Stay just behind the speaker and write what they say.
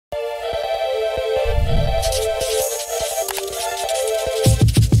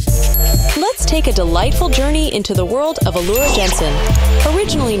take a delightful journey into the world of Alura Jenson,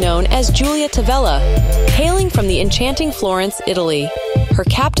 originally known as Giulia Tavella. Hailing from the enchanting Florence, Italy, her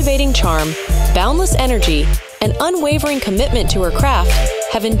captivating charm, boundless energy, and unwavering commitment to her craft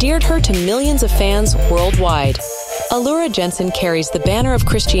have endeared her to millions of fans worldwide. Alura Jenson carries the banner of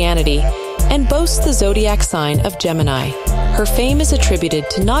Christianity and boasts the zodiac sign of Gemini. Her fame is attributed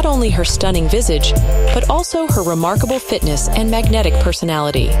to not only her stunning visage, but also her remarkable fitness and magnetic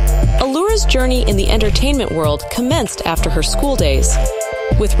personality. Alura's journey in the entertainment world commenced after her school days.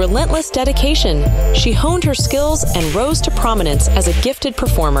 With relentless dedication, she honed her skills and rose to prominence as a gifted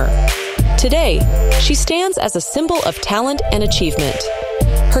performer. Today, she stands as a symbol of talent and achievement.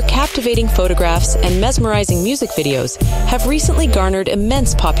 Her captivating photographs and mesmerizing music videos have recently garnered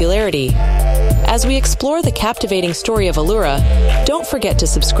immense popularity. As we explore the captivating story of Alura, don't forget to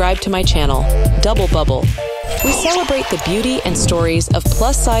subscribe to my channel, Double Bubble. We celebrate the beauty and stories of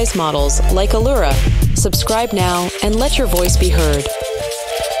plus-size models like Alura. Subscribe now and let your voice be heard.